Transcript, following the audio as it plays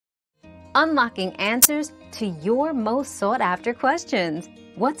unlocking answers to your most sought-after questions.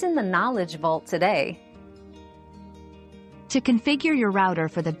 What's in the Knowledge Vault today? To configure your router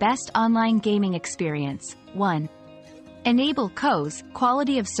for the best online gaming experience. 1. Enable COS,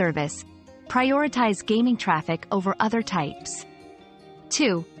 quality of service. Prioritize gaming traffic over other types.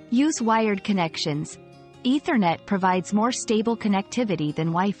 2. Use wired connections. Ethernet provides more stable connectivity than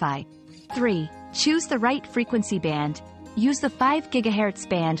Wi-Fi. 3. Choose the right frequency band. Use the 5 GHz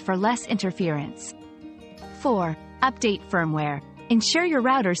band for less interference. 4. Update firmware. Ensure your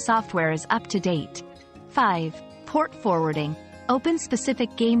router's software is up to date. 5. Port forwarding. Open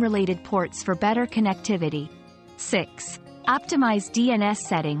specific game-related ports for better connectivity. 6. Optimize DNS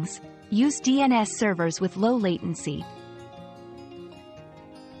settings. Use DNS servers with low latency.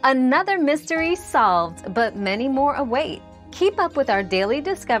 Another mystery solved, but many more await. Keep up with our daily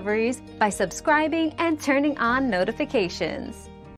discoveries by subscribing and turning on notifications.